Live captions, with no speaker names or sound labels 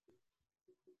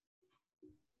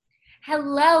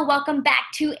Hello, welcome back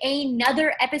to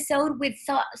another episode with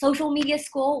Social Media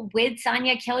School with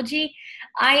Sonia Khilji.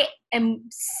 I am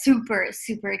super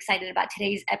excited about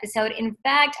today's episode. In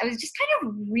fact, I was just kind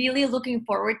of really looking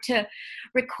forward to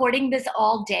recording this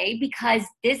all day because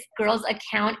this girl's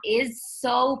account is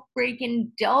so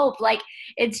freaking dope. Like,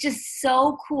 it's just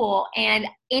so cool. And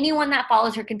anyone that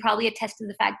follows her can probably attest to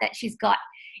the fact that she's got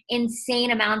insane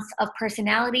amounts of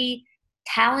personality,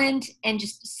 talent, and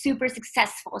just super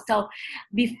successful. So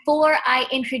before I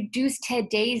introduce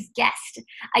today's guest,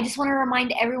 I just want to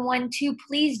remind everyone to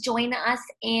please join us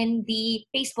in the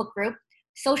Facebook group,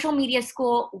 Social Media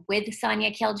School with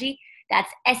Sonia Khilji.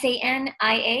 That's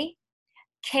SANIA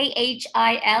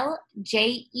KHILJEE.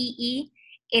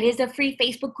 It is a free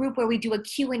Facebook group where we do a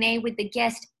Q&A with the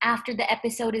guest after the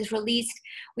episode is released.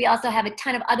 We also have a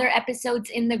ton of other episodes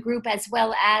in the group as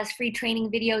well as free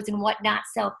training videos and whatnot.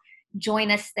 So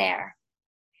join us there.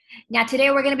 Now,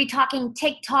 today we're going to be talking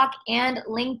TikTok and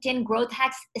LinkedIn growth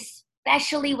hacks,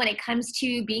 especially when it comes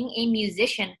to being a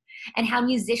musician and how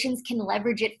musicians can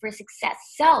leverage it for success.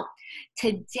 So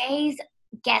today's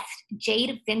guest,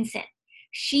 Jade Vincent,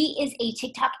 she is a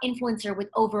TikTok influencer with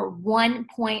over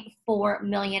 1.4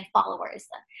 million followers.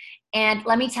 And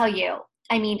let me tell you,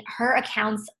 I mean, her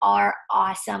accounts are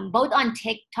awesome. Both on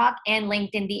TikTok and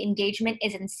LinkedIn, the engagement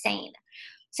is insane.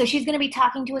 So she's going to be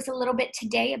talking to us a little bit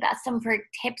today about some of her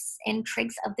tips and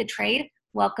tricks of the trade.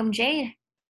 Welcome, Jade.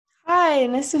 Hi,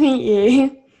 nice to meet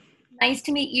you. Nice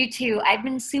to meet you too. I've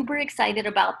been super excited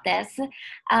about this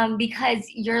because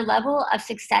your level of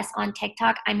success on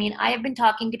TikTok, I mean, I have been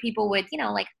talking to people with,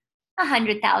 like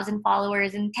 100,000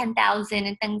 followers and 10,000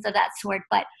 and things of that sort,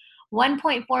 but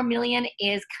 1.4 million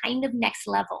is kind of next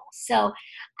level. So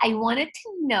I wanted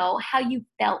to know how you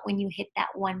felt when you hit that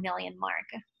 1 million mark.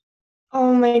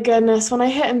 Oh my goodness, when I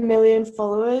hit a million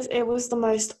followers, it was the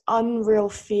most unreal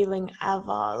feeling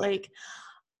ever.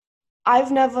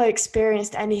 I've never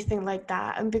experienced anything like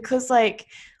that. And because,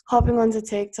 hopping onto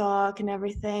TikTok and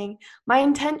everything, my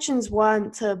intentions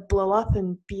weren't to blow up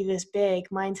and be this big.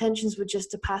 My intentions were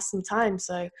just to pass some time.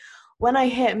 So when I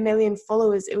hit a million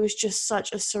followers, it was just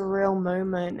such a surreal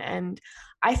moment. And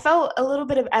I felt a little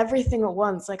bit of everything at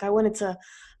once. I wanted to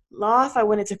laugh, I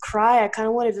wanted to cry, I kind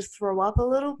of wanted to throw up a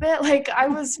little bit. I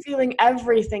was feeling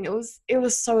everything. It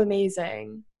was so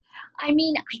amazing. I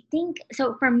mean, I think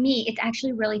so. For me, it's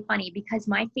actually really funny because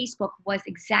my Facebook was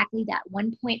exactly that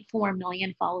 1.4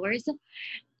 million followers.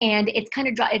 And it's kind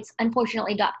of it's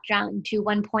unfortunately dropped down to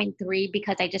 1.3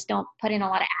 because I just don't put in a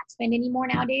lot of ad spend anymore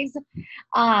nowadays.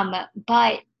 But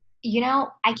I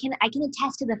can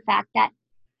attest to the fact that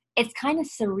it's kind of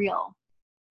surreal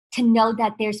to know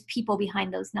that there's people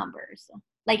behind those numbers,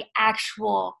 like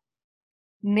actual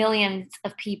millions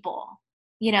of people,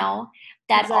 you know,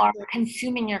 that are Exactly.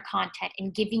 consuming your content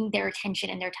and giving their attention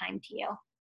and their time to you.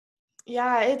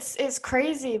 Yeah, it's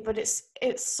crazy, but it's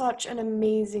such an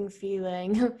amazing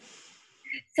feeling.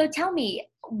 So tell me,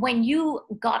 when you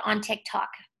got on TikTok,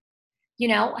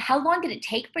 how long did it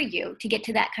take for you to get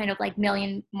to that kind of like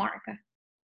million mark?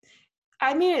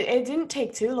 I mean, it didn't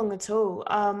take too long at all.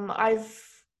 I've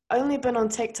only been on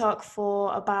TikTok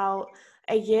for about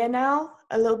a year now,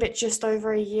 a little bit just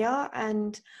over a year,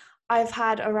 and I've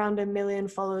had around a million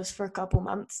followers for a couple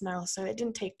months now, so it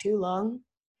didn't take too long.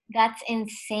 That's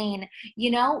insane.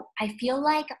 I feel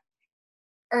like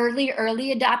early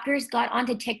adopters got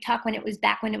onto TikTok when it was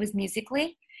back when it was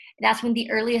Musically. That's when the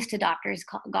earliest adopters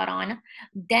got on.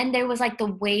 Then there was like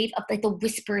the wave of like the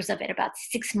whispers of it about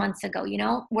 6 months ago,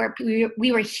 where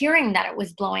we were hearing that it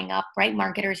was blowing up, right?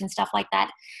 Marketers and stuff like that.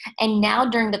 And now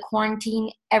during the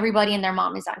quarantine, everybody and their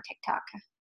mom is on TikTok.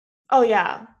 Oh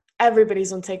yeah,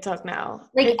 everybody's on TikTok now.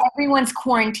 Like everyone's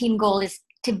quarantine goal is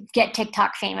to get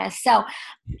TikTok famous. So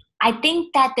I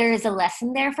think that there is a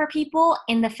lesson there for people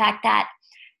in the fact that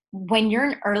when you're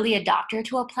an early adopter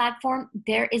to a platform,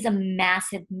 there is a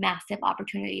massive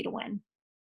opportunity to win.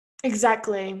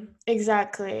 Exactly.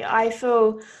 I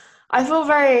feel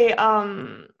very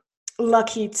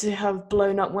lucky to have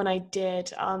blown up when I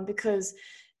did, because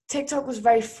TikTok was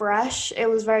very fresh, it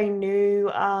was very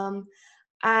new,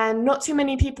 and not too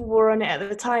many people were on it at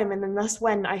the time, and then that's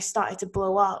when I started to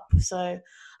blow up. So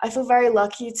I feel very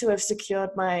lucky to have secured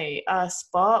my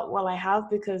spot while I have,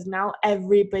 because now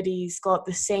everybody's got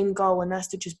the same goal, and that's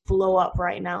to just blow up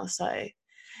right now. So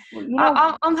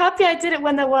Well, I'm happy I did it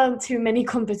when there weren't too many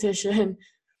competition.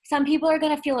 some people are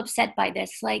going to feel upset by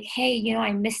this. Like, hey,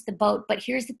 I missed the boat. But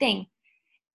here's the thing.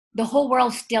 The whole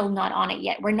world's still not on it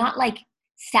yet. We're not like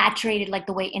saturated like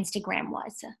the way Instagram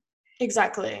was.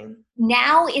 Exactly.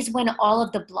 Now is when all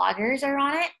of the bloggers are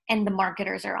on it and the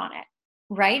marketers are on it,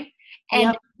 right? And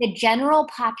Yep. the general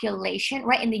population,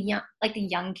 right, in the young, like the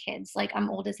young kids, like I'm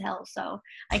old as hell, so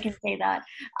I can say that.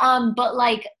 But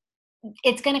like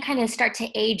it's going to kind of start to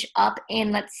age up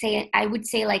in, let's say, I would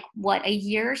say like what, a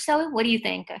year or so? What do you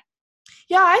think?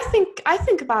 Yeah, I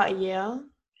think about a year.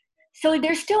 So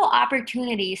there's still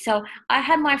opportunity. So I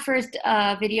had my first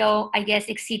video, I guess,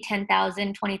 exceed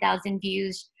 10,000, 20,000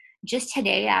 views just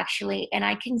today, actually. And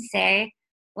I can say,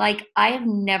 like, I have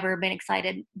never been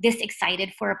this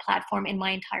excited for a platform in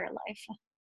my entire life.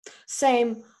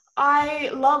 Same. I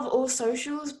love all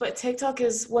socials, but TikTok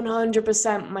is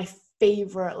 100% my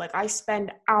favorite. Like I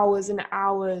spend hours and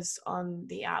hours on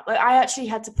the app. Like I actually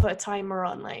had to put a timer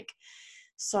on, like,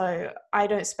 so I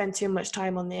don't spend too much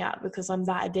time on the app because I'm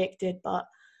that addicted. But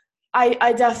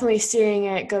I definitely seeing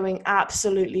it going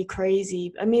absolutely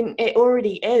crazy. I mean, it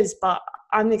already is, but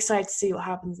I'm excited to see what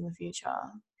happens in the future.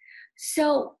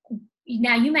 So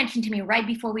now you mentioned to me right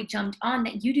before we jumped on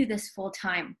that you do this full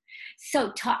time.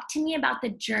 So talk to me about the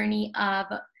journey of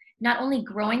not only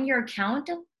growing your account,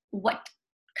 what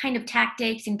kind of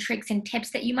tactics and tricks and tips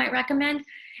that you might recommend,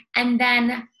 and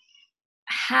then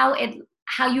how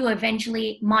you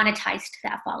eventually monetized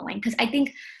that following. Because I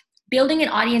think building an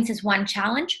audience is one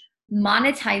challenge.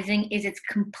 Monetizing is its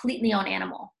completely own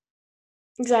animal.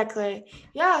 Exactly.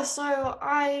 Yeah, so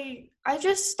I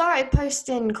just started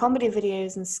posting comedy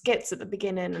videos and skits at the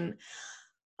beginning,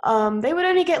 and they would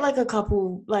only get like a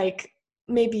couple, like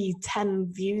maybe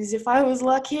 10 views if I was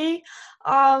lucky.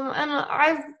 And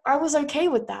I was okay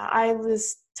with that. I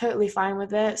was totally fine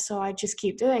with it, so I just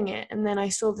keep doing it. And then I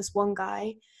saw this one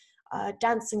guy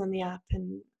dancing on the app,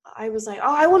 and I was like,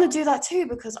 oh, I want to do that too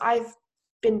because I've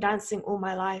been dancing all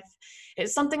my life.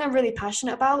 It's something I'm really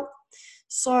passionate about.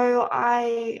 So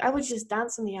I would just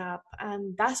dance on the app,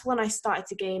 and that's when I started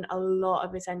to gain a lot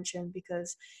of attention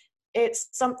because it's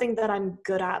something that I'm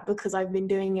good at because I've been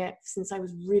doing it since I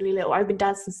was really little. I've been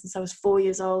dancing since I was 4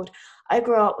 years old. I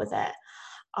grew up with it.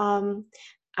 Um,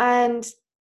 and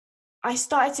I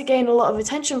started to gain a lot of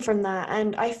attention from that.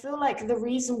 And I feel like the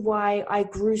reason why I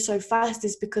grew so fast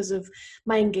is because of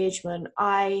my engagement.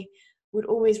 I would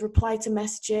always reply to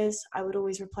messages, I would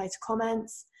always reply to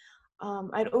comments.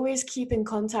 I'd always keep in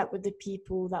contact with the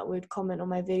people that would comment on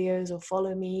my videos or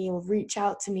follow me or reach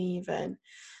out to me even.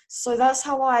 So that's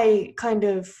how I kind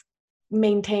of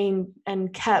maintained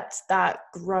and kept that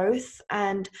growth,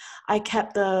 and I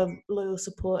kept the loyal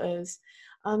supporters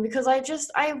because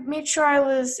I made sure I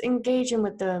was engaging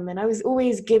with them and I was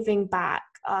always giving back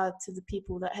to the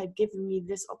people that had given me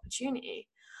this opportunity.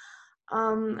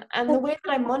 And the way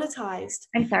that I monetized.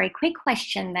 I'm sorry, quick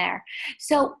question there.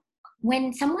 So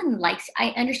when someone likes, I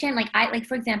understand, like I like,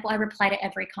 for example, I reply to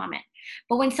every comment.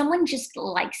 But when someone just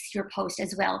likes your post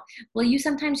as well, will you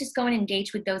sometimes just go and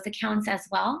engage with those accounts as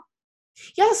well?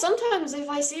 Yeah, sometimes if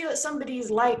I see that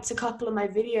somebody's liked a couple of my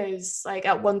videos, like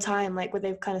at one time, like where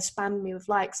they've kind of spammed me with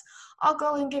likes, I'll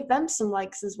go and give them some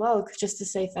likes as well, just to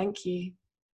say thank you.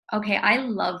 Okay, I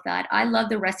love that. I love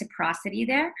the reciprocity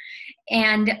there.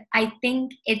 And I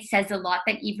think it says a lot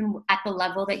that even at the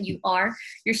level that you are,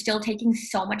 you're still taking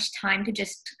so much time to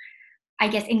just, I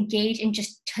guess, engage and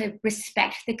just to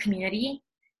respect the community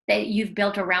that you've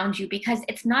built around you, because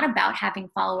it's not about having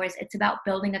followers, it's about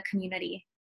building a community.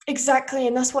 Exactly,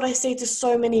 and that's what I say to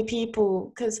so many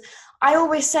people because I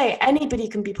always say anybody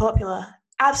can be popular.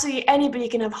 Absolutely anybody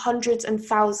can have hundreds and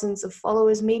thousands of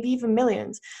followers, maybe even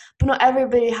millions, but not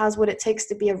everybody has what it takes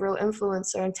to be a real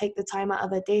influencer and take the time out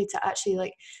of their day to actually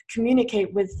like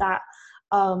communicate with that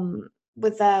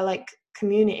with their like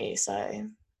community. So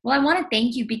Well, I want to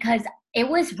thank you because it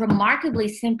was remarkably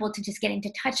simple to just get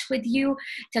into touch with you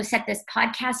to set this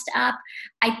podcast up.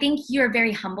 I think you're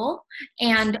very humble.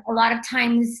 And a lot of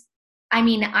times, I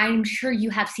mean, I'm sure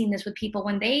you have seen this with people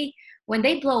when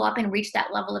they blow up and reach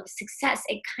that level of success,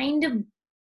 it kind of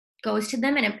goes to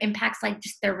them and it impacts like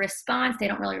just their response. They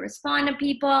don't really respond to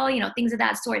people, things of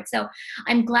that sort. So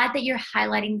I'm glad that you're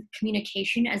highlighting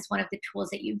communication as one of the tools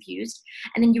that you've used.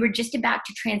 And then you were just about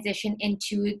to transition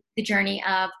into the journey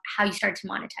of how you started to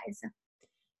monetize.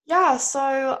 yeah,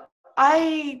 so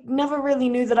I never really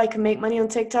knew that I could make money on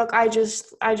TikTok. I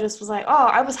just was like, oh,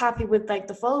 I was happy with like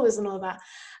the followers and all that.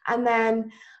 And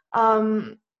then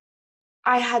um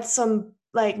I had some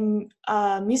like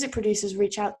music producers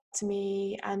reach out to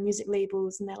me and music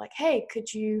labels, and they're like, hey,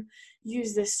 could you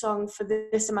use this song for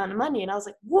this amount of money? And I was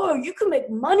like, whoa, you can make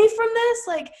money from this?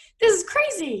 Like, this is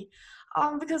crazy.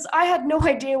 Because I had no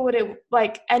idea what it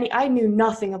like I knew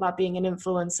nothing about being an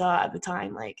influencer at the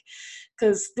time, like,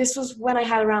 because this was when I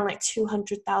had around like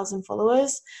 200,000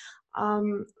 followers.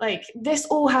 Like this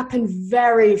all happened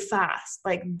very fast,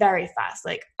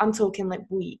 like I'm talking like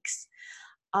weeks.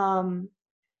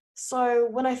 So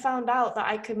when I found out that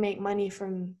I could make money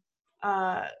from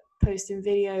posting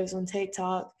videos on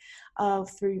TikTok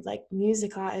through like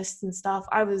music artists and stuff,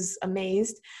 I was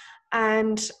amazed.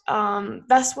 And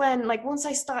that's when, like, once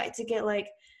I started to get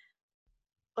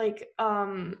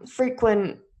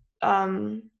frequent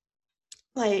um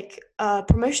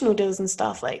promotional deals and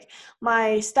stuff, like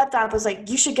my stepdad was like,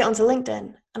 you should get onto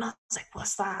LinkedIn, and I was like,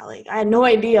 what's that? Like, I had no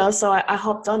idea, so I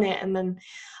hopped on it, and then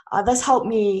that's helped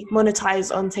me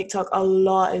monetize on TikTok a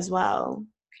lot as well.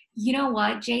 You know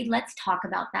what, Jade? Let's talk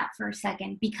about that for a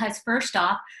second, because first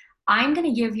off, I'm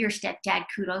going to give your stepdad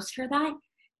kudos for that.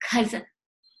 Because,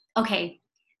 okay,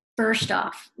 first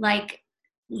off, like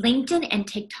LinkedIn and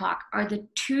TikTok are the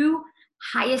two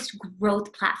highest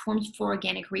growth platforms for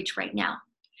organic reach right now.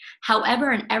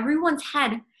 However, in everyone's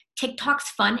head, TikTok's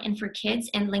fun and for kids,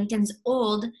 and LinkedIn's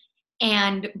old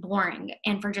and boring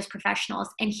and for just professionals.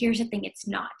 And here's the thing, it's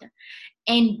not.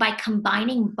 And by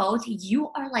combining both,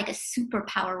 you are like a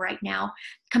superpower right now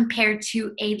compared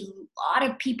to a lot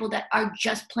of people that are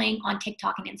just playing on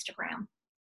TikTok and Instagram.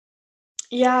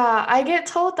 Yeah, I get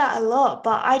told that a lot,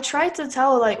 but I try to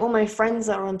tell like all my friends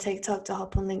that are on TikTok to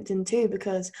hop on LinkedIn too,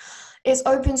 because it's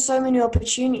opened so many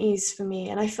opportunities for me.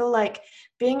 And I feel like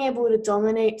being able to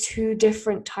dominate two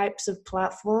different types of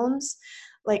platforms,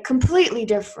 like completely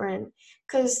different,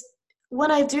 because when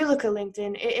I do look at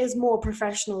LinkedIn, it is more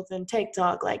professional than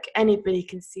TikTok. Like anybody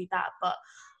can see that, but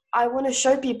I want to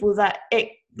show people that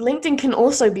LinkedIn can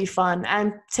also be fun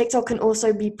and TikTok can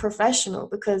also be professional,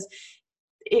 because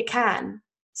it can.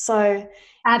 So yeah,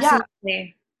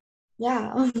 Absolutely.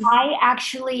 yeah. I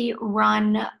actually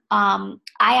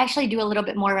do a little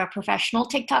bit more of a professional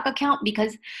TikTok account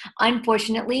because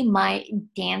unfortunately my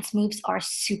dance moves are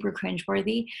super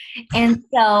cringeworthy. And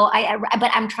so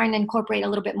but I'm trying to incorporate a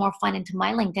little bit more fun into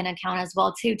my LinkedIn account as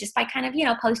well too, just by kind of,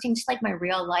 posting just like my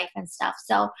real life and stuff.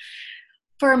 So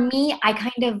for me,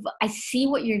 I see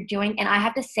what you're doing, and I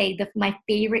have to say my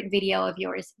favorite video of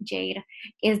yours, Jade,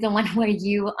 is the one where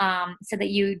you said that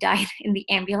you died in the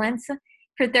ambulance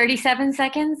for 37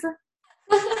 seconds.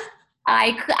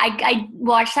 I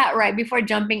watched that right before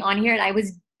jumping on here, and I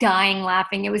was dying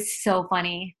laughing. It was so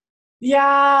funny.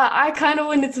 Yeah, I kind of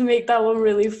wanted to make that one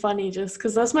really funny just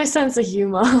because that's my sense of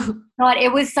humor. God,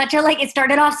 it was such a like. It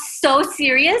started off so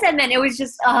serious, and then it was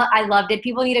just. I loved it.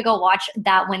 People need to go watch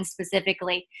that one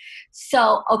specifically.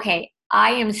 So, okay, I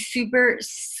am super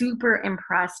super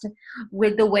impressed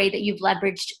with the way that you've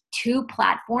leveraged two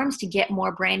platforms to get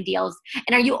more brand deals.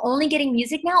 And are you only getting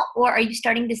music now, or are you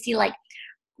starting to see like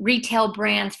retail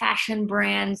brands, fashion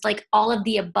brands, like all of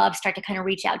the above start to kind of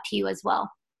reach out to you as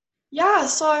well? Yeah,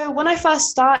 so when I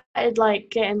first started like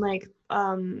getting like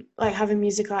having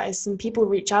music artists and people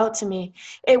reach out to me,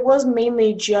 it was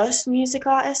mainly just music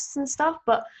artists and stuff,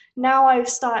 but now I've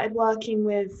started working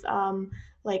with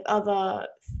like other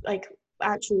like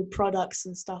actual products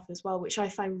and stuff as well, which I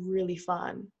find really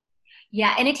fun.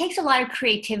 Yeah, and it takes a lot of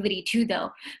creativity too,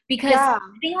 though, because Yeah.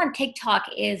 the thing on TikTok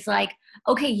is like,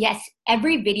 okay, yes,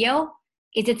 every video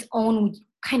is its own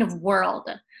kind of world,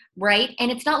 right? And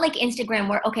it's not like Instagram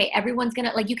where, okay, everyone's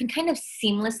gonna, like, you can kind of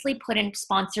seamlessly put in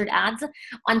sponsored ads.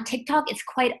 On TikTok, it's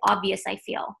quite obvious, I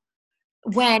feel,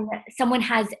 when someone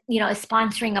has, is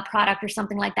sponsoring a product or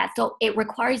something like that. So it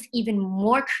requires even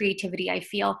more creativity, I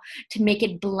feel, to make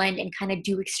it blend and kind of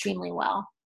do extremely well.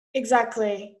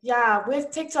 Exactly. Yeah,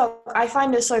 with TikTok, I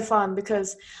find it so fun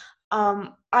because I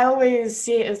always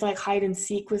see it as like hide and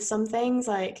seek with some things.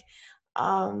 Like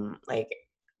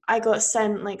I got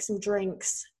sent like some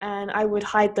drinks and I would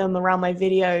hide them around my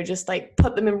video, just like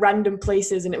put them in random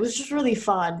places, and it was just really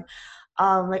fun.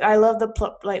 Like I love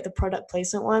like the product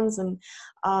placement ones, and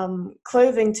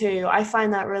clothing too. I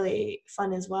find that really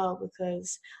fun as well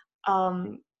because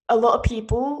um, a lot of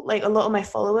people, like a lot of my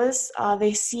followers,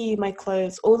 they see my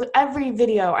clothes. Every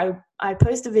video I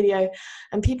post a video,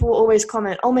 and people will always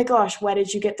comment, "Oh my gosh, where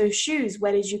did you get those shoes?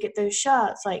 Where did you get those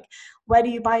shirts? Like, where do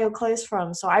you buy your clothes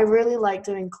from?" So I really like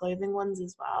doing clothing ones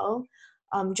as well.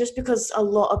 Just because a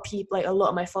lot of people, like a lot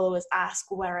of my followers, ask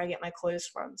where I get my clothes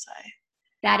from. So.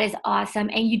 That is awesome.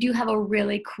 And you do have a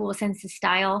really cool sense of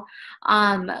style.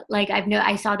 Like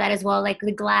I saw that as well, like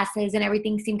the glasses and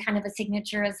everything seemed kind of a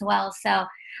signature as well. So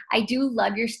I do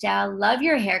love your style, love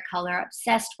your hair color,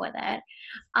 obsessed with it.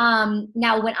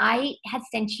 Now when I had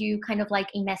sent you kind of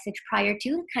like a message prior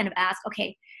to kind of ask,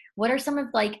 okay, what are some of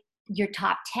like your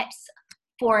top tips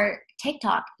for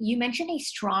TikTok? You mentioned a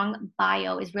strong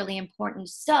bio is really important.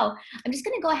 So I'm just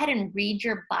going to go ahead and read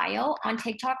your bio on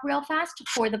TikTok real fast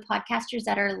for the podcasters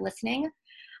that are listening.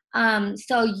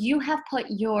 So you have put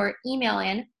your email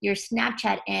in, your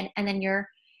Snapchat in, and then your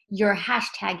your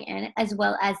hashtag in, as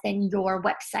well as then your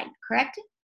website, correct?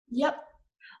 Yep.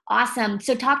 Awesome.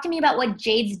 So talk to me about what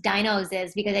Jade's Dinos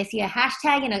is, because I see a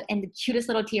hashtag and the cutest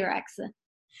little T-Rex.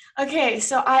 Okay,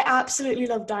 so I absolutely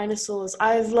love dinosaurs.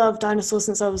 I've loved dinosaurs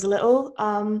since I was little.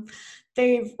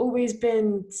 They've always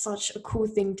been such a cool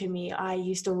thing to me. I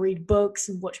used to read books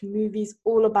and watch movies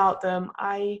all about them.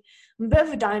 I'm a bit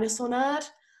of a dinosaur nerd,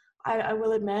 I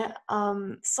will admit.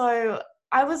 So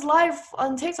I was live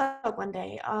on TikTok one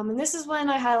day, and this is when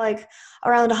I had like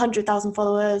around 100,000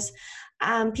 followers,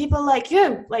 and people like,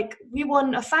 yo, like we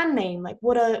want a fan name. Like,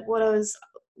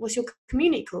 what's your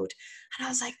community called? And I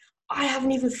was like, I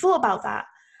haven't even thought about that.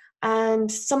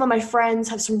 And some of my friends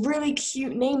have some really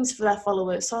cute names for their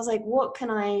followers. So I was like, what can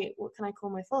I call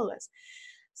my followers?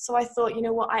 So I thought, you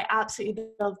know what, I absolutely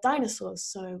love dinosaurs.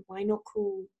 So why not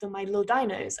call them my little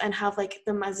dinos and have like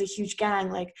them as a huge gang,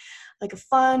 like a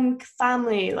fun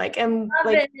family, like and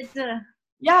Love like it.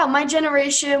 yeah, my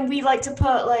generation, we like to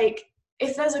put like,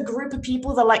 if there's a group of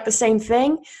people that like the same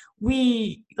thing,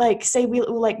 we like say we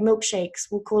all like milkshakes.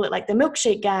 We'll call it like the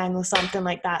milkshake gang or something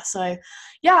like that. So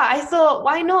yeah, I thought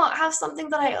why not have something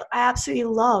that I absolutely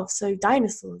love. So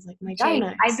dinosaurs, like my Jake,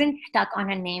 I've dinos. been stuck on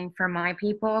a name for my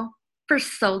people for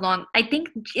so long. I think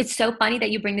it's so funny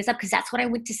that you bring this up because that's what I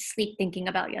went to sleep thinking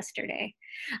about yesterday.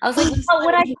 I was like, oh,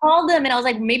 what I called them, and I was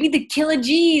like, maybe the Killer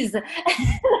G's.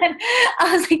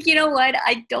 I was like, you know what?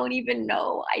 I don't even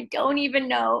know. I don't even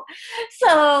know.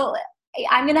 So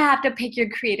I'm gonna have to pick your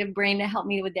creative brain to help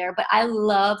me with there. But I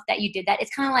love that you did that.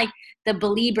 It's kind of like the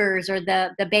Beliebers or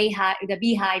the Beehive,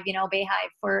 Beehive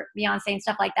for Beyonce and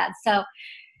stuff like that. So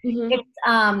Mhm.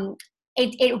 it's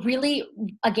it really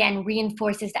again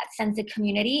reinforces that sense of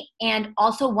community. And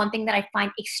also one thing that I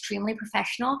find extremely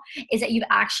professional is that you've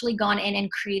actually gone in and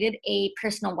created a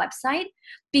personal website,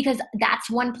 because that's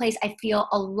one place I feel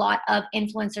a lot of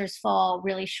influencers fall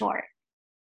really short.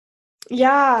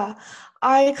 Yeah,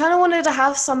 I kind of wanted to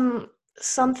have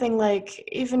something like,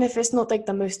 even if it's not like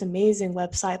the most amazing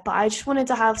website, but I just wanted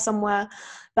to have somewhere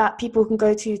that people can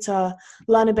go to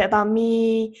learn a bit about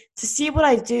me, to see what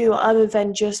I do other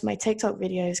than just my TikTok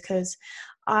videos, because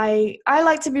I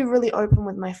like to be really open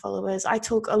with my followers. I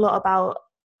talk a lot about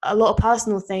a lot of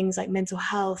personal things like mental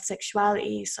health,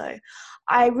 sexuality. So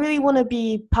I really want to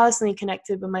be personally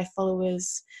connected with my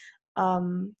followers,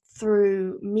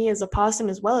 through me as a person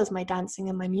as well as my dancing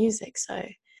and my music. So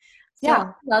So I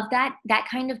yeah. love that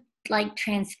kind of like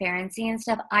transparency and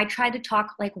stuff. I try to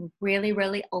talk like really,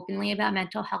 really openly about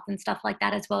mental health and stuff like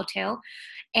that as well too.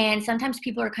 And sometimes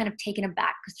people are kind of taken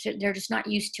aback because they're just not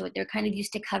used to it. They're kind of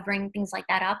used to covering things like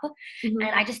that up. Mhm. And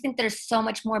I just think there's so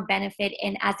much more benefit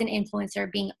in, as an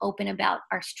influencer, being open about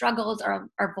our struggles, our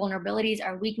vulnerabilities,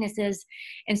 our weaknesses,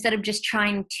 instead of just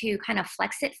trying to kind of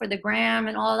flex it for the gram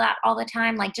and all that all the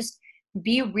time. Like just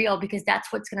be real, because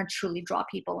that's what's going to truly draw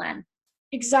people in.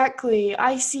 Exactly.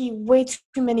 I see way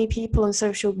too many people on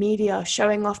social media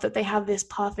showing off that they have this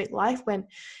perfect life when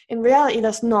in reality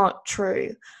that's not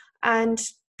true. And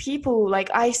people, like,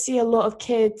 I see a lot of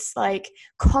kids like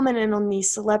commenting on these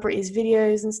celebrities'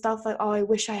 videos and stuff like, oh, I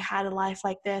wish I had a life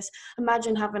like this.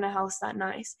 Imagine having a house that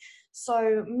nice.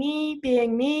 So me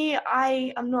being me,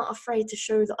 I am not afraid to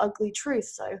show the ugly truth.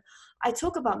 So I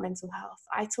talk about mental health.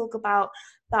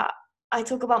 That I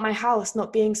talk about my house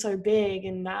not being so big,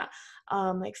 and that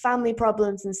like family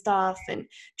problems and stuff, and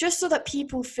just so that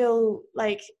people feel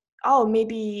like, oh,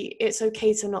 maybe it's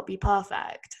okay to not be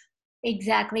perfect.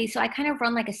 Exactly. So I kind of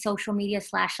run like a social media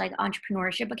slash like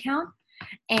entrepreneurship account.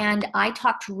 And I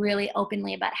talked really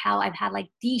openly about how I've had like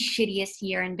the shittiest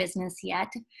year in business yet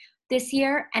this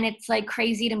year. And it's like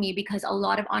crazy to me because a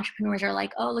lot of entrepreneurs are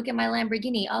like, oh, look at my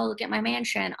Lamborghini. Oh, look at my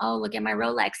mansion. Oh, look at my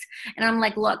Rolex. And I'm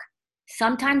like, look,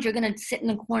 sometimes you're going to sit in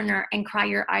the corner and cry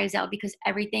your eyes out because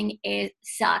everything is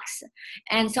sucks.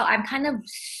 And so I'm kind of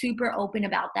super open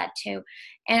about that too.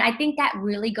 And I think that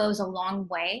really goes a long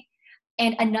way.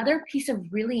 And another piece of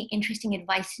really interesting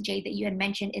advice, Jay, that you had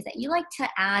mentioned is that you like to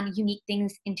add unique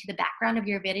things into the background of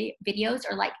your videos,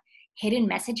 or like hidden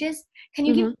messages. Can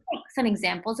you give Hmm. me like some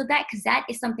examples of that? Because that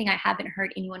is something I haven't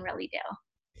heard anyone really do.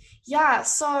 Yeah,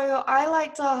 so I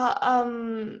like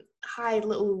to hide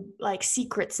little like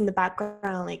secrets in the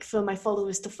background, like for my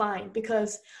followers to find,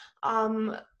 because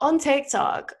on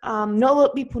TikTok, not a lot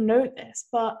of people know this,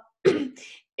 but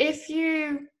if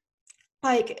you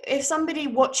like, if somebody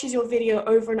watches your video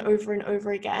over and over and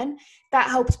over again, that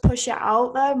helps push it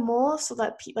out there more, so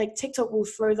that like TikTok will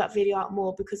throw that video out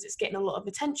more because it's getting a lot of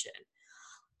attention.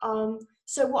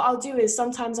 So what I'll do is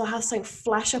sometimes I'll have something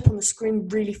flash up on the screen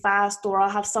really fast, or I'll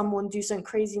have someone do something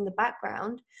crazy in the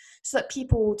background, so that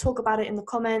people will talk about it in the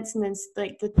comments, and then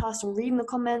like the person reading the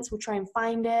comments will try and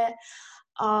find it,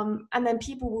 and then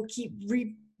people will keep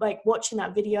watching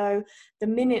that video. The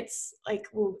minutes like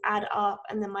will add up,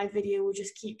 and then my video will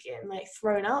just keep getting like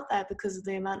thrown out there because of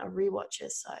the amount of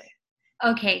rewatches. So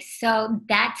Okay, so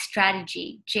that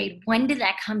strategy, Jade, when did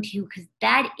that come to you? Because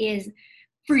that is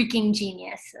freaking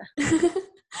genius.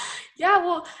 yeah,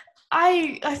 well,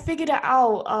 I figured it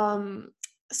out.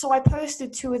 So I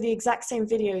posted two of the exact same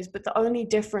videos, but the only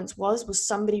difference was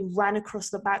somebody ran across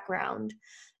the background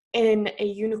in a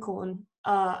unicorn,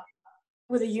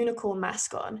 with a unicorn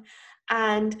mask on.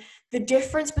 And the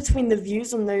difference between the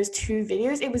views on those two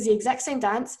videos, it was the exact same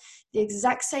dance, the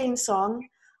exact same song.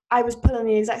 I was put on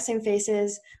the exact same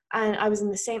faces, and I was in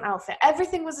the same outfit.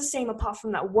 Everything was the same apart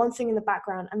from that one thing in the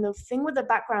background. And the thing with the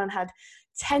background had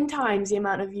 10 times the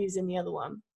amount of views in the other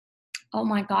one. Oh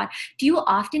my God. Do you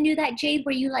often do that, Jade,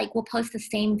 where you like will post the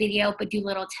same video but do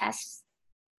little tests?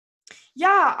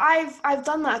 Yeah, I've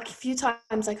done that a few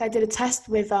times. Like I did a test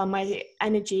with my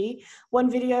energy.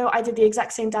 One video, I did the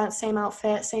exact same dance, same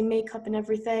outfit, same makeup and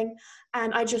everything,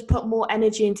 and I just put more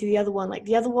energy into the other one. Like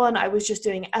the other one, I was just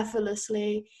doing it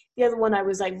effortlessly. The other one, I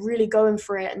was like really going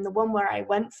for it, and the one where I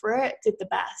went for it did the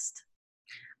best.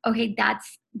 Okay,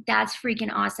 that's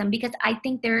freaking awesome, because I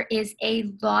think there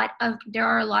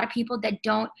are a lot of people that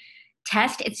don't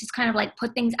test. It's just kind of like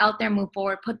put things out there, move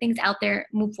forward, put things out there,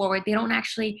 move forward. They don't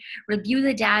actually review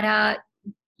the data,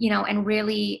 and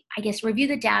really, I guess, review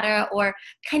the data or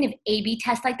kind of A/B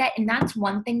test like that. And that's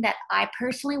one thing that I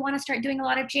personally want to start doing a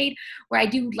lot of, Jade, where I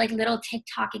do like little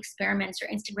TikTok experiments or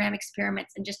Instagram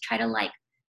experiments and just try to like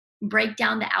break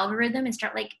down the algorithm and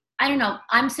start like, I don't know,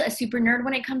 I'm a super nerd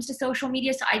when it comes to social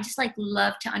media. So I just like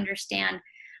love to understand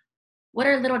what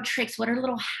are little tricks, what are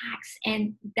little hacks.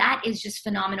 And that is just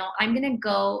phenomenal. I'm going to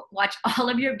go watch all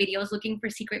of your videos looking for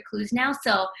secret clues now.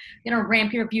 So I'm going to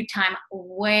ramp your view time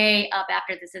way up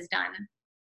after this is done.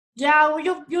 Yeah, well,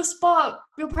 you'll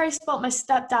probably spot my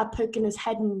stepdad poking his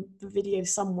head in the video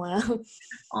somewhere.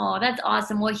 Oh, that's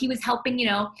awesome. Well, he was helping,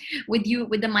 with you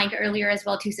with the mic earlier as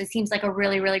well too. So seems like a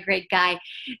really, really great guy.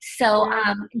 So,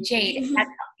 Jade,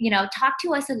 Yeah. talk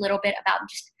to us a little bit about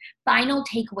just final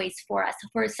takeaways for us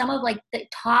for some of like the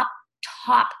top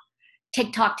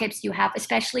TikTok tips you have,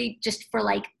 especially just for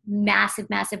like massive,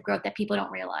 massive growth that people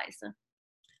don't realize.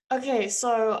 Okay,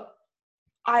 so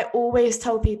I always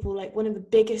tell people like one of the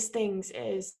biggest things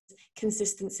is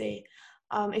consistency.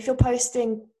 If you're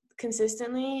posting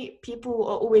consistently, people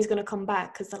are always going to come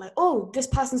back because they're like, oh, this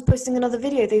person's posting another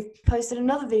video. They've posted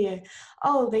another video.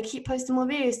 Oh, they keep posting more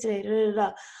videos today. Da, da,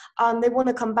 da, da. They want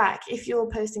to come back if you're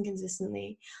posting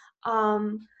consistently.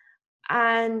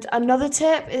 And another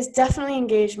tip is definitely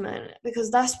engagement,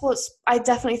 because I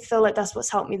definitely feel like that's what's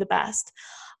helped me the best.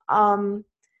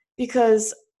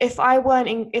 Because if I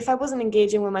wasn't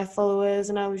engaging with my followers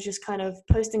and I was just kind of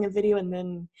posting a video and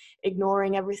then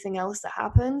ignoring everything else that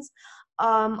happens,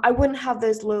 I wouldn't have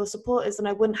those loyal supporters, and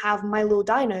I wouldn't have my little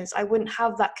dinos. I wouldn't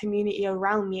have that community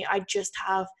around me. I just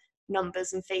have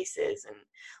numbers and faces and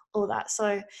all that.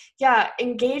 So yeah,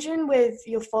 engaging with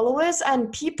your followers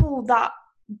and people that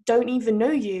don't even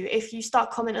know you. If you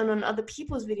start commenting on other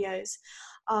people's videos,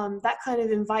 that kind of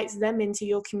invites them into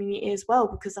your community as well,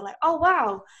 because they're like, oh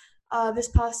wow, this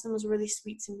person was really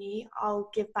sweet to me. I'll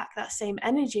give back that same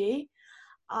energy.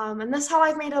 And that's how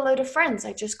I've made a load of friends.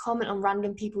 I just comment on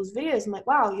random people's videos. I'm like,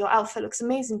 wow, your outfit looks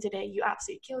amazing today. You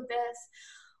absolutely killed this,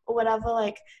 or whatever.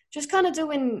 Like, just kind of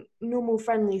doing normal,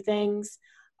 friendly things,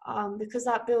 because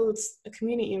that builds a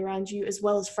community around you as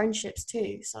well as friendships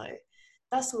too. So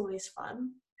that's always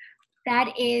fun.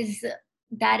 That is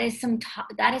that is some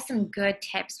good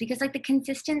tips, because like the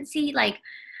consistency, like,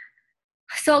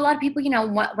 so a lot of people,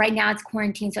 right now it's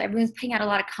quarantine, so everyone's putting out a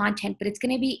lot of content, but it's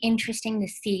going to be interesting to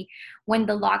see when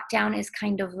the lockdown is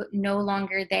kind of no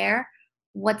longer there,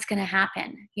 what's going to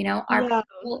happen. Yeah.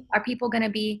 Are people going to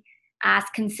be as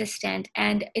consistent?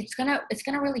 And it's going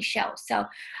to really show. So,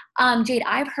 Jade,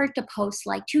 I've heard to post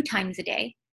like 2 times a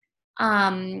day.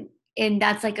 And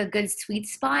that's like a good sweet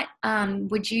spot.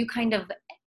 Would you kind of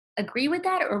agree with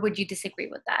that, or would you disagree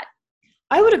with that?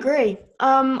 I would agree.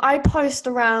 I post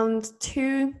around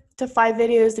 2 to 5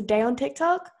 videos a day on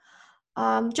TikTok.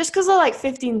 Just because they're like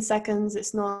 15 seconds,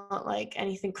 it's not like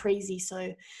anything crazy.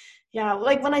 So yeah,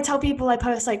 like when I tell people I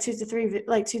post like 2 to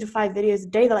 5 videos a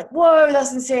day, they're like, "Whoa,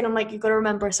 that's insane!" I'm like, "You got to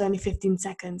remember, it's only 15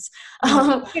 seconds." You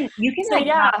can So like knock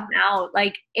yeah, them out.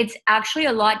 Like, it's actually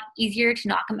a lot easier to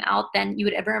knock them out than you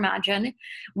would ever imagine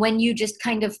when you just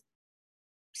kind of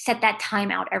set that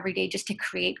time out every day just to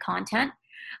create content.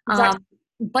 Exactly.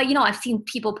 But I've seen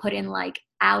people put in like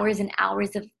hours and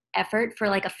hours of effort for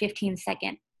like a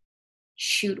 15-second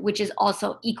shoot, which is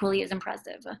also equally as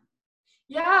impressive.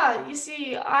 Yeah, you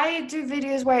see, I do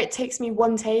videos where it takes me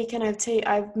one take, and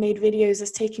I've made videos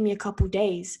that's taken me a couple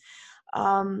days.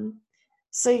 Um,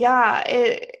 so yeah,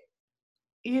 it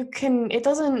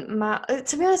doesn't matter.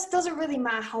 To be honest, it doesn't really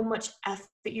matter how much effort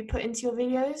you put into your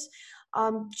videos.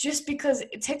 Just because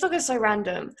TikTok is so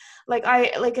random. Like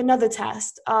another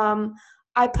test.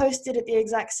 I posted at the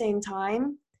exact same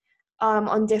time,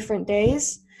 on different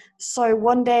days. So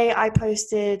one day I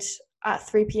posted at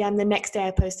 3 p.m. The next day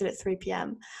I posted at 3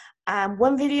 p.m.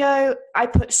 One video I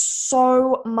put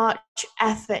so much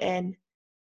effort in,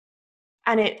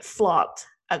 and it flopped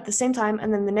at the same time.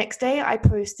 And then the next day I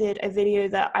posted a video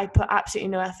that I put absolutely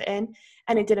no effort in,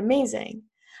 and it did amazing.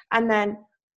 And then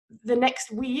the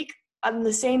next week, on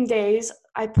the same days,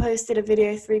 I posted a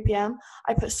video 3 p.m.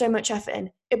 I put so much effort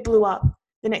in, it blew up.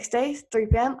 The next day, 3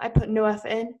 p.m., I put no effort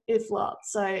in, it flopped.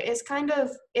 So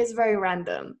it's very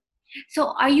random.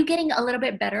 So are you getting a little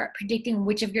bit better at predicting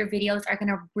which of your videos are going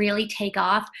to really take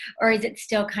off? Or is it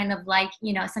still kind of like,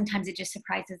 sometimes it just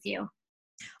surprises you?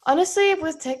 Honestly,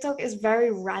 with TikTok, it's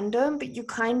very random, but you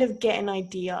kind of get an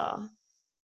idea.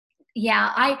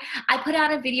 Yeah, I put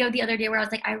out a video the other day where I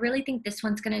was like, I really think this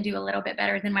one's going to do a little bit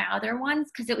better than my other ones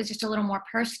because it was just a little more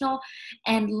personal,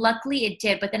 and luckily it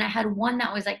did. But then I had one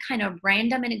that was like kind of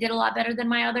random and it did a lot better than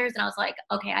my others, and I was like,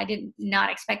 okay, I did not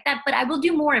expect that, but I will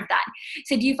do more of that.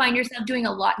 So do you find yourself doing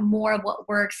a lot more of what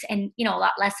works and a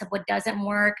lot less of what doesn't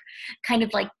work, kind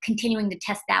of like continuing to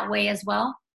test that way as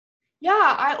well?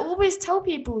 Yeah, I always tell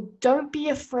people don't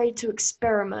be afraid to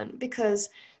experiment, because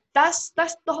that's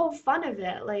the whole fun of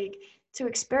it, like, to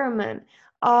experiment.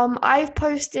 I've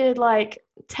posted like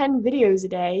 10 videos a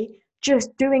day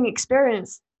just doing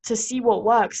experiments to see what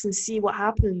works and see what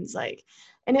happens, like,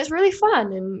 and it's really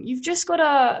fun. And you've just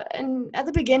gotta, and at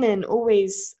the beginning,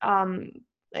 always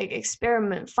like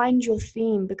experiment, find your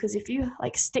theme, because if you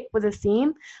like stick with a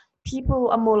theme, people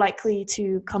are more likely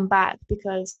to come back.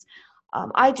 Because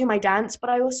I do my dance, but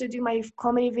I also do my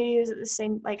comedy videos at the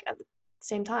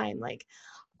same time. Like,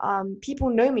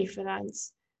 people know me for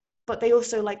dance, but they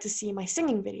also like to see my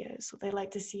singing videos. So they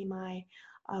like to see my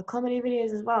comedy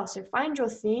videos as well. So find your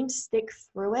theme, stick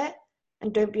through it,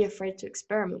 and don't be afraid to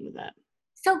experiment with it.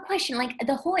 So question, like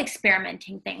the whole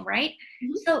experimenting thing, right?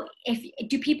 Mhm. So if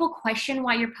do people question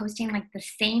why you're posting like the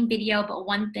same video but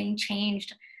one thing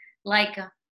changed like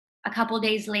a couple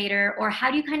days later, or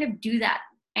how do you kind of do that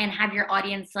and have your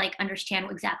audience like understand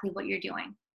exactly what you're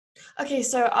doing? Okay,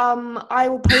 so I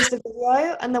will post a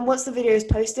video, and then once the video is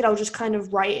posted, I'll just kind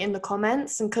of write in the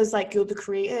comments, and because like you're the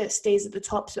creator, it stays at the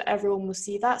top so everyone will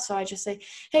see that. So I just say,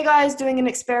 "Hey guys, doing an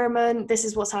experiment. This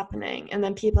is what's happening," and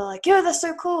then people are like, "Yo, that's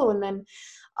so cool!" And then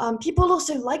people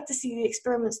also like to see the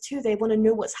experiments too. They want to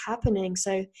know what's happening.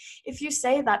 So if you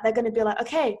say that, they're going to be like,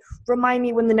 "Okay, remind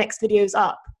me when the next video's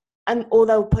up." And or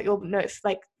they'll put your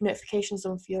notifications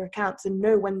on for your accounts and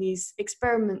know when these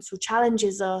experiments or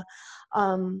challenges are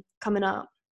coming up.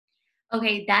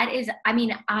 Okay, that is, I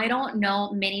mean, I don't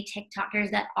know many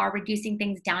TikTokers that are reducing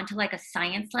things down to like a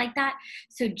science like that.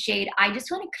 So Jade, I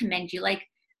just want to commend you. Like,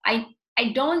 I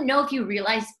I don't know if you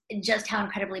realize just how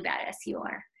incredibly badass you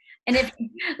are. And if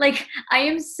like I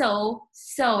am so,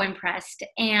 so impressed.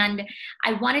 And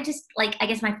I want to just like, I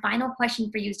guess my final question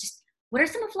for you is just what are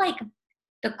some of like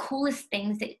the coolest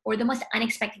things that or the most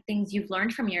unexpected things you've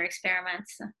learned from your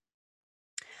experiments?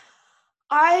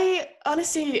 I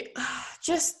honestly,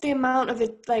 just the amount of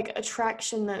it, like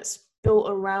attraction that's built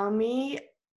around me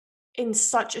in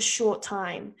such a short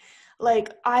time.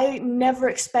 Like, I never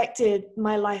expected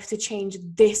my life to change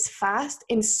this fast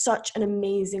in such an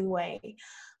amazing way.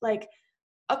 Like,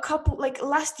 like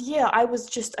last year, I was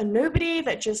just a nobody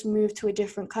that just moved to a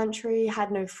different country,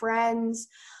 had no friends,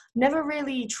 never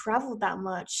really traveled that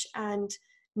much. And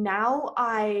now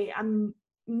I am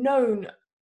known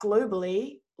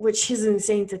globally, which is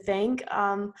insane to think.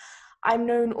 I'm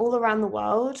known all around the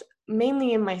world,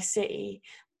 mainly in my city,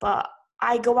 but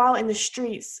I go out in the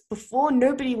streets. Before,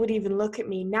 nobody would even look at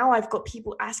me. Now I've got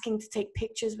people asking to take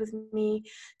pictures with me,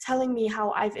 telling me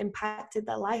how I've impacted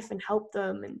their life and helped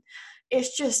them. And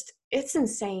it's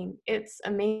insane. It's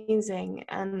amazing.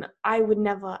 And I would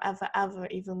never, ever, ever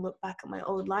even look back at my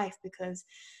old life, because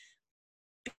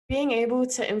being able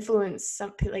to influence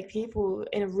like people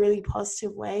in a really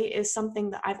positive way is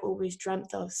something that I've always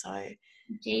dreamt of. So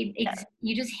Jade, yeah.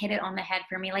 you just hit it on the head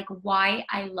for me. Like why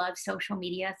I love social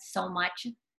media so much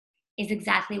is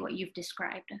exactly what you've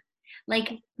described.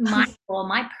 Like my goal,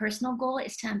 my personal goal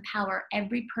is to empower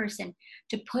every person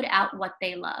to put out what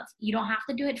they love. You don't have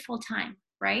to do it full time,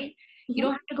 right? You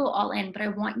don't Mhm. have to go all in, but I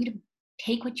want you to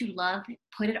take what you love,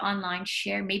 put it online,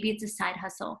 share. Maybe it's a side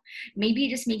hustle. Maybe it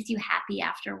just makes you happy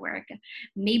after work.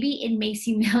 Maybe it makes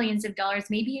you millions of dollars.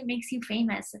 Maybe it makes you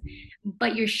famous,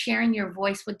 but you're sharing your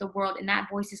voice with the world, and that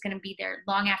voice is going to be there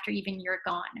long after even you're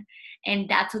gone. And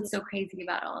that's what's so crazy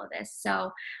about all of this.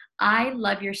 So I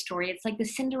love your story. It's like the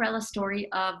Cinderella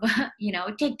story of,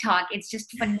 TikTok. It's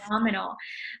just phenomenal.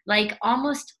 Like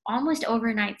almost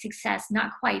overnight success,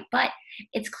 not quite, but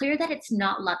it's clear that it's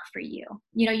not luck for you.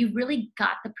 You really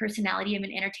got the personality of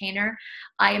an entertainer.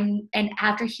 And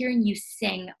after hearing you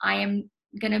sing, I am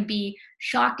going to be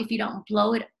shocked if you don't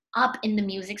blow it up in the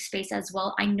music space as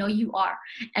well. I know you are.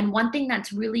 And one thing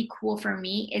that's really cool for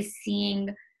me is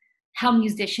seeing how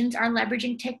musicians are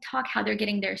leveraging TikTok, how they're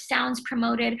getting their sounds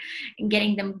promoted and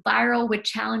getting them viral with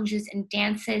challenges and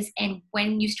dances. And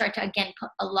when you start to, again, put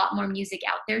a lot more music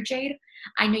out there, Jade,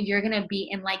 I know you're going to be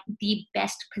in like the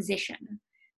best position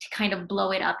to kind of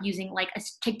blow it up using like a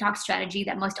TikTok strategy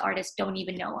that most artists don't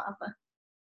even know of.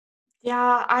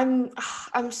 Yeah,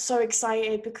 I'm so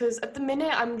excited because at the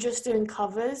minute I'm just doing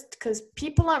covers because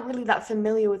people aren't really that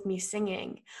familiar with me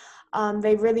singing.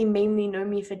 They really mainly know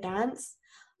me for dance.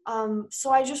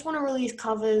 So I just want to release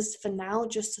covers for now,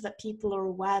 just so that people are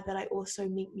aware that I also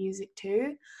make music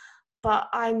too. But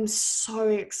I'm so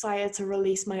excited to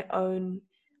release my own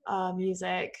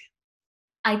music.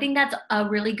 I think that's a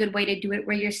really good way to do it,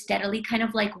 where you're steadily kind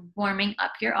of like warming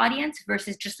up your audience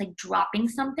versus just like dropping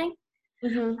something.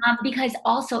 Mm-hmm. Because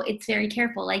also it's very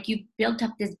careful. Like you built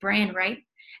up this brand, right?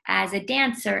 As a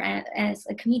dancer and as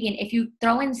a comedian, if you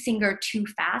throw in singer too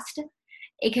fast,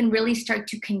 it can really start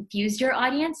to confuse your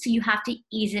audience. So you have to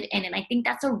ease it in. And I think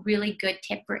that's a really good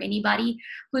tip for anybody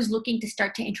who's looking to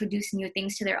start to introduce new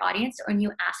things to their audience or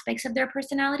new aspects of their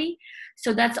personality.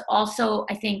 So that's also,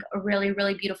 I think, a really,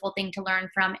 really beautiful thing to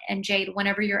learn from. And Jade,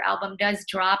 whenever your album does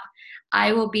drop,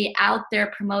 I will be out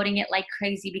there promoting it like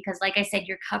crazy because, like I said,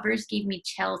 your covers gave me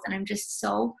chills. And I'm just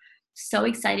so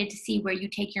excited to see where you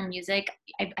take your music.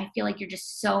 I feel like you're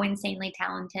just so insanely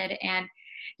talented, and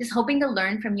just hoping to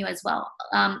learn from you as well.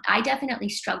 I definitely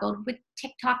struggled with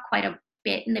TikTok quite a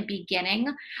bit in the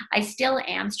beginning. I still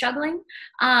am struggling,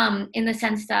 in the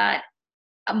sense that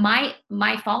my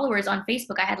followers on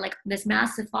Facebook, I had like this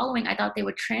massive following. I thought they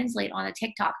would translate on a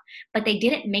TikTok, but they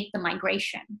didn't make the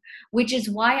migration, which is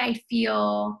why I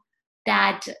feel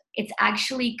that it's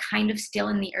actually kind of still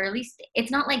in the it's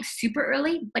not like super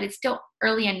early, but it's still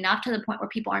early enough to the point where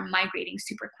people are migrating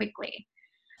super quickly.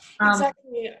 Um,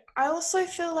 Exactly. I also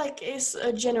feel like it's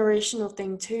a generational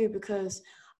thing too, because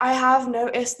I have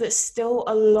noticed that still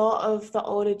a lot of the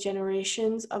older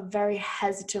generations are very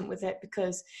hesitant with it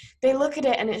because they look at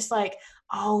it and it's like,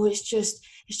 oh, it's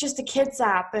just a kids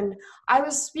app. And I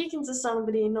was speaking to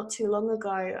somebody not too long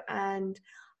ago and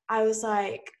I was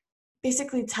like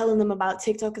basically telling them about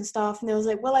TikTok and stuff, and they was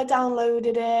like, well, I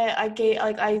downloaded it.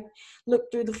 I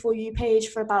looked through the For You page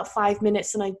for about 5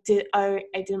 minutes and I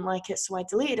didn't like it, so I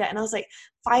deleted it. And I was like,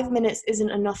 5 minutes isn't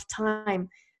enough time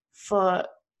for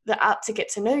the app to get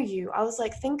to know you. I was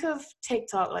like, think of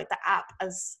TikTok like the app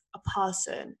as a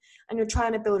person, and you're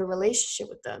trying to build a relationship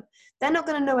with them. They're not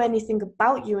going to know anything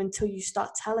about you until you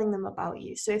start telling them about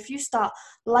you. So if you start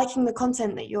liking the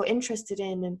content that you're interested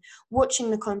in and watching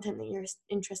the content that you're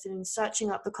interested in, searching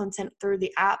up the content through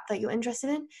the app that you're interested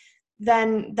in,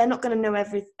 then they're not going to know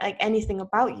anything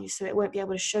about you, so it won't be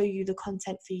able to show you the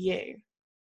content for you.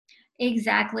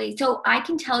 Exactly. So I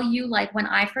can tell you, like, when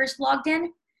I first logged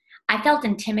in, I felt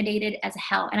intimidated as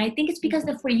hell. And I think it's because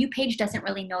the For You page doesn't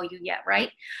really know you yet,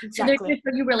 right? So there's Exactly. just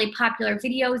for you really popular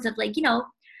videos of, like,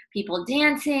 people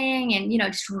dancing and,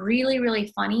 just really,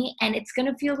 really funny. And it's going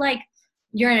to feel like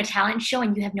you're in a talent show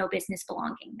and you have no business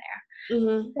belonging there.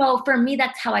 Hmm. So for me,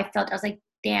 that's how I felt. I was like,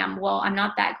 damn, well, I'm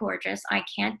not that gorgeous. I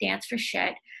can't dance for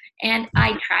shit. And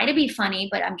I try to be funny,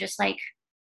 but I'm just like,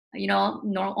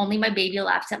 only my baby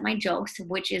laughs at my jokes,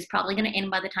 which is probably going to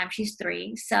end by the time she's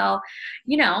 3. So,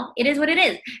 it is what it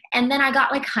is. And then I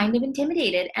got like kind of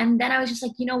intimidated. And then I was just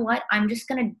like, you know what? I'm just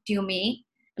going to do me.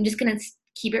 I'm just going to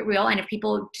keep it real. And if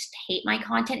people just hate my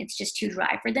content, it's just too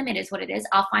dry for them. It is what it is.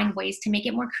 I'll find ways to make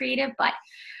it more creative, but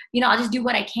I'll just do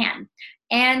what I can.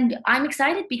 And I'm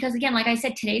excited because, again, like I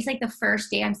said, today's like the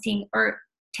first day I'm seeing, or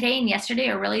today and yesterday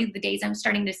are really the days I'm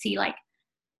starting to see like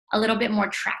a little bit more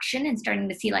traction and starting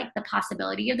to see like the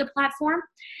possibility of the platform.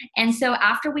 And so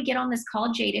after we get on this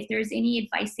call, Jade, if there's any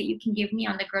advice that you can give me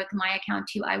on the growth of my account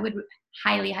too, I would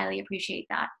highly, highly appreciate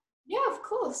that. Yeah, of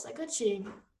course. I got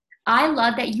you. I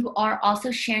love that you are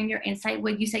also sharing your insight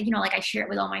with, you said, like I share it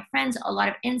with all my friends, a lot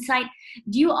of insight.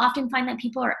 Do you often find that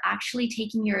people are actually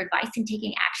taking your advice and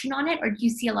taking action on it, or do you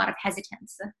see a lot of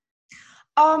hesitance?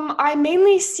 I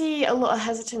mainly see a lot of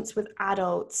hesitance with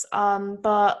adults,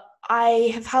 but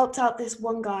I have helped out this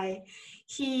one guy.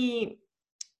 He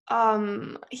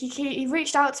he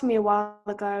reached out to me a while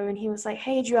ago and he was like,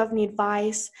 "Hey, do you have any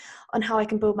advice on how I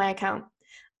can build my account?"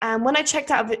 And when I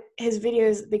checked out his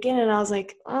videos at the beginning, I was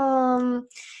like,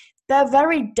 they're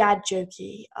very dad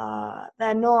jokey.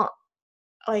 They're not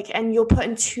like, and you're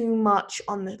putting too much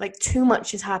on the, like, too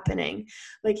much is happening.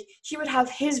 Like, he would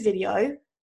have his video,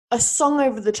 a song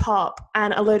over the top,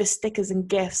 and a load of stickers and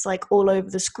gifs like all over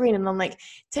the screen. And I'm like,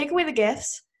 take away the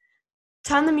gifs,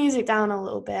 turn the music down a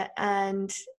little bit,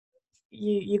 and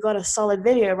you got a solid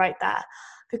video right there.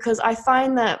 Because I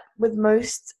find that with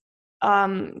most,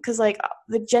 because like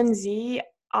the Gen Z,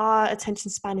 our attention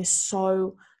span is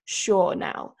so short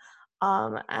now.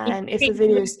 And if the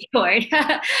videos,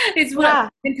 It's what yeah,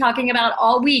 we've been talking about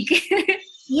all week.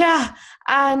 yeah,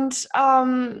 and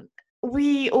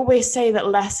we always say that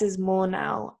less is more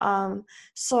now.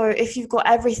 So if you've got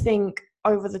everything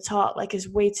over the top, like it's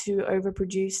way too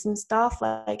overproduced and stuff,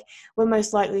 like we're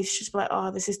most likely to just be like,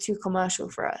 oh, this is too commercial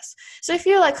for us. So if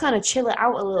you like kind of chill it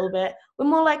out a little bit, we're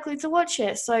more likely to watch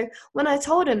it. So when I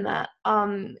told him that,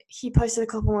 he posted a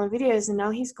couple more videos, and now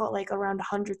he's got like around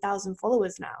 100,000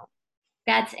 followers now.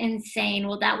 That's insane.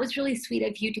 Well, that was really sweet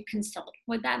of you to consult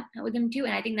with them too.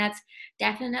 And I think that's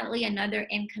definitely another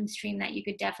income stream that you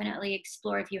could definitely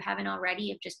explore if you haven't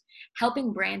already, of just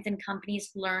helping brands and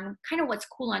companies learn kind of what's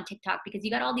cool on TikTok, because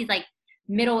you got all these like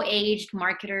middle-aged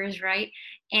marketers, right?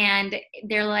 And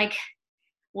they're like,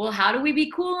 well, how do we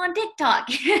be cool on TikTok?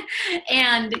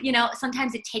 And,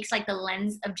 sometimes it takes like the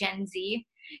lens of Gen Z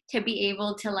to be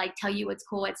able to like tell you what's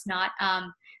cool, what's not.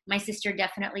 My sister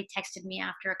definitely texted me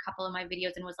after a couple of my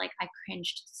videos and was like, I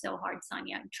cringed so hard,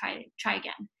 Sonia, try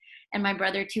again. And my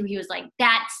brother too, he was like,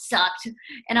 that sucked.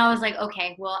 And I was like,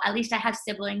 okay, well, at least I have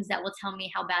siblings that will tell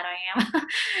me how bad I am.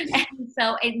 And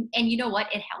so, and you know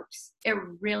what? It helps. It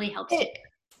really helps.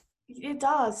 It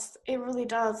does. It really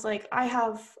does. Like, I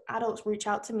have adults reach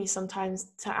out to me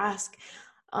sometimes to ask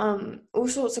all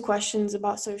sorts of questions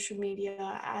about social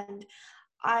media, and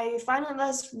I find that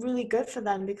that's really good for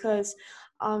them because,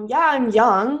 yeah, I'm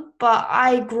young, but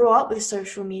I grew up with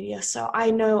social media, so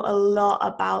I know a lot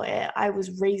about it. I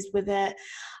was raised with it.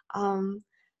 Um,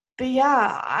 but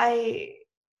yeah, I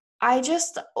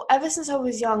just, ever since I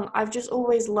was young, I've just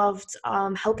always loved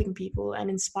helping people and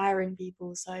inspiring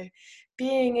people. So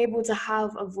being able to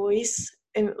have a voice,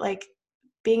 and like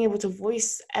being able to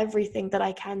voice everything that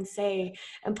I can say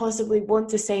and possibly want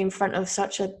to say in front of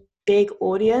such a big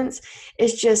audience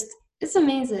is just, it's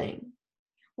amazing.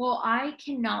 Well, I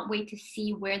cannot wait to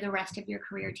see where the rest of your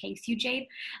career takes you, Jade.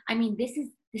 I mean, this is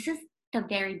the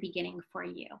very beginning for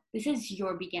you. This is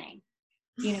your beginning,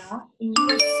 and you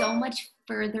are so much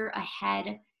further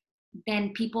ahead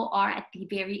than people are at the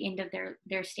very end of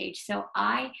their stage. So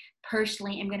I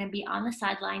personally am going to be on the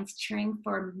sidelines cheering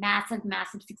for massive,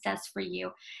 massive success for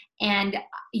you. And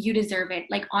you deserve it.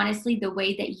 Like, honestly, the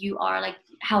way that you are, like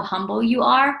how humble you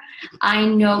are, I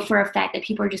know for a fact that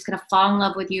people are just going to fall in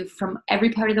love with you from every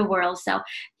part of the world. So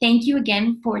thank you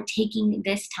again for taking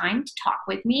this time to talk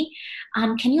with me.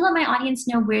 Can you let my audience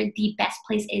know where the best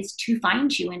place is to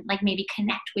find you and like maybe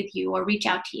connect with you or reach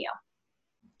out to you?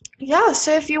 Yeah,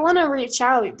 so if you want to reach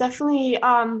out, definitely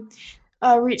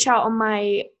reach out on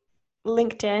my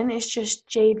LinkedIn. It's just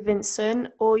Jade Vincent,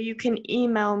 or you can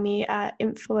email me at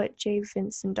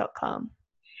info@jadevincent.com.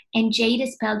 And Jade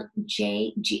is spelled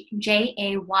Jayde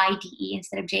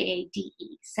instead of Jade.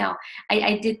 So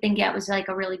I did think it was like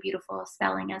a really beautiful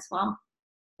spelling as well.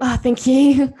 Oh, thank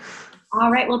you. All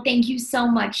right. Well, thank you so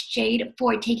much, Jade,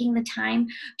 for taking the time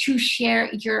to share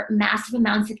your massive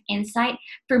amounts of insight.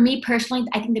 For me personally,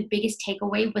 I think the biggest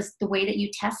takeaway was the way that you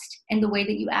test and the way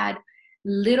that you add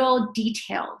little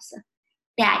details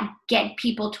that get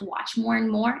people to watch more and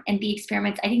more and the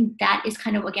experiments. I think that is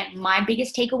kind of, again, my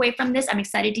biggest takeaway from this. I'm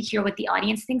excited to hear what the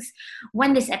audience thinks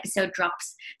when this episode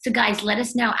drops. So guys, let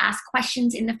us know. Ask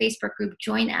questions in the Facebook group.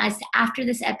 Join us after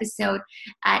this episode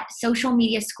at Social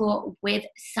Media School with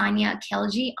Sonia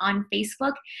Khilji on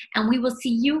Facebook. And we will see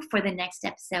you for the next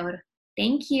episode.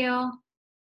 Thank you.